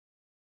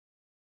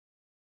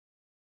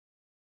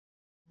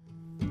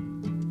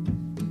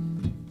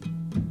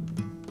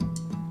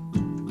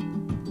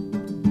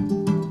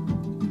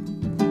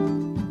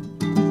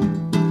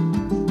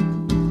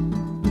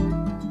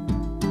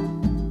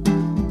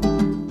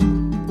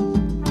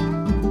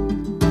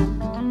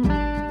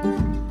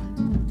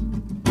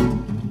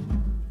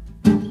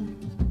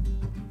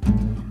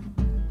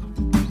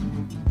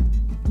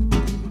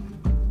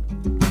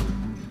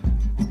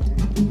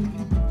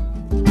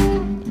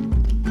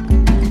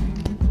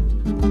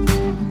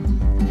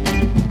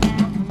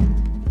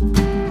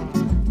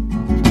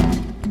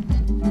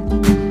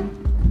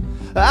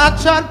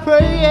tried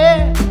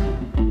praying,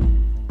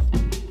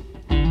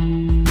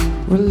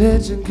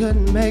 religion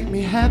couldn't make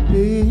me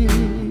happy.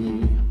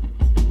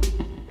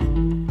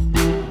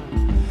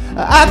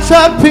 I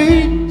tried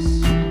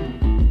peace,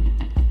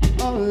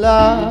 oh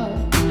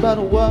Lord, but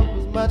the world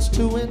was much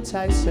too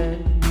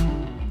enticing.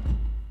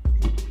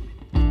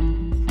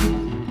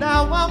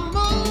 Now I'm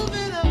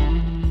moving up,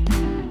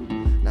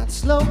 not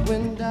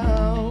slowing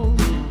down.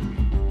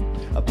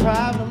 A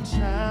problem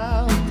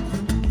child,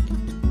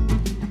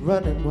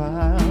 running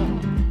wild.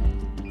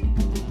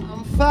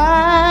 I'm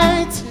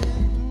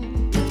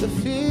fighting the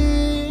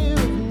fear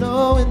of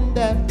knowing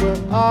that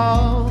we're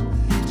all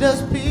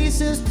just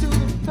pieces to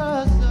the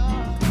puzzle,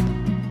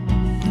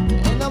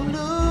 and I'm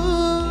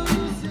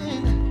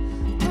losing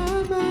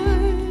my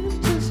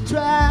mind, just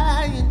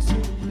trying to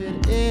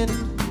fit in.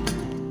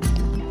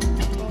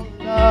 Oh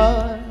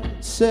Lord,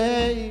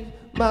 save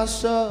my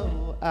soul.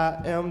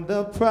 I am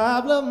the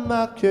problem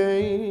I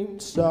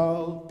can't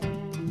solve.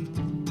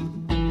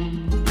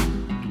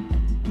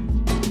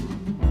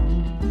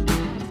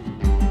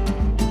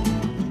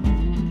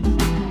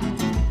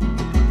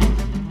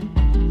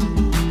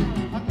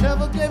 I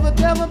never gave a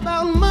damn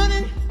about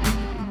money.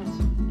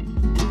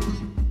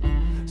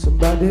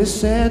 Somebody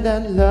said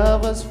that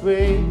love was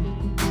free,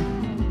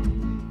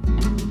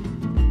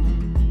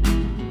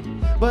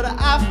 but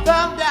I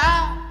found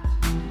out,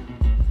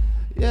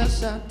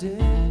 yes I did,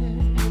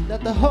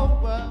 that the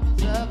whole world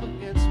was up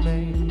against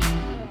me.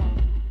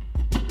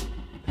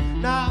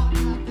 Now,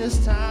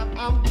 this time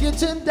I'm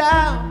getting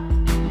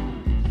down,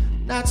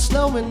 not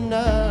slowing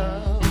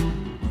up.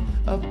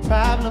 A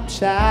problem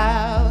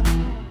child,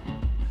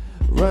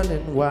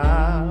 running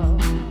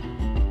wild.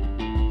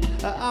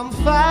 I'm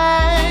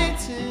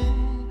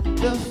fighting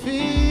the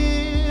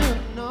fear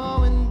of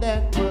knowing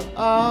that we're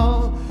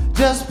all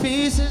just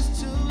pieces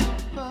to the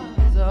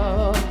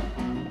puzzle,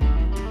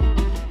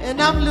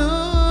 and I'm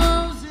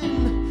losing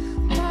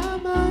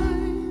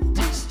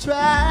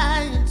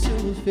trying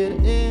to fit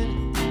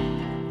in.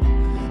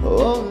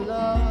 Oh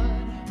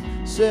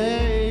Lord,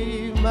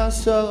 save my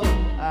soul.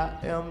 I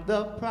am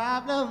the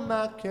problem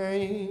I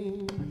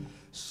can't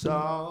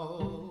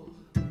solve.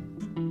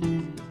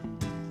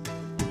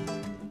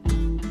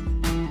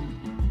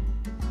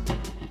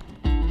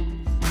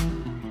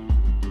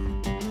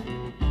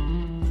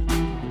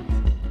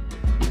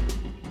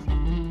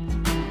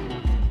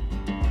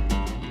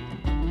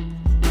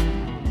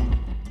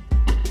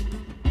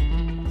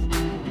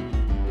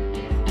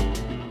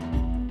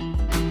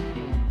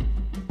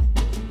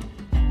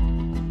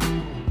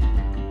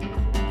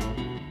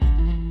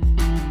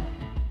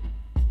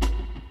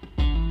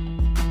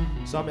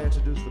 So I'm gonna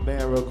introduce the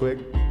band real quick.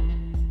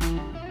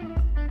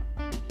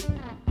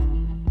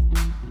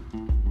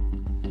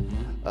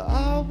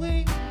 All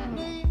we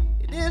need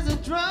is a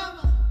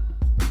drummer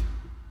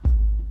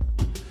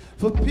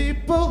for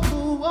people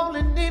who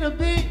only need a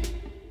beat.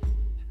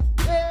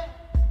 Yeah.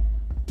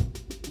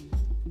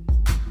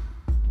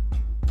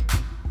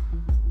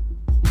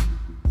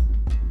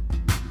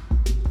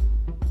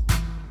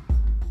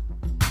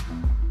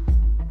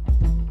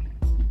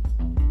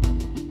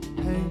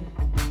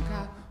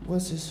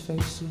 What's his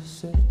face? You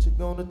said you're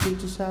gonna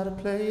teach us how to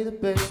play the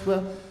bass.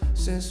 Well,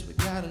 since we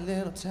got a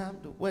little time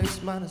to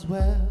waste, might as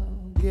well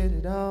get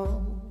it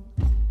on.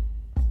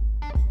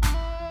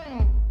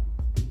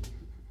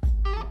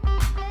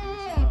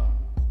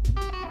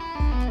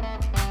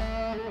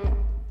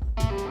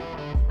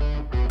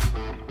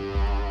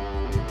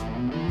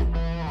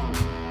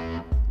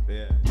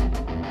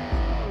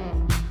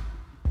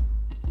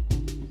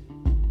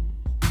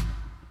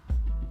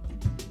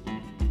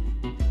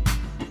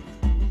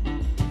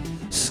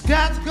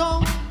 Scott's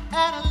gonna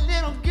add a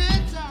little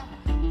guitar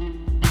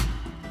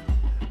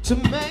to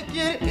make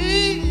it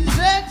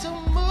easy to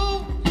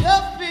move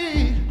your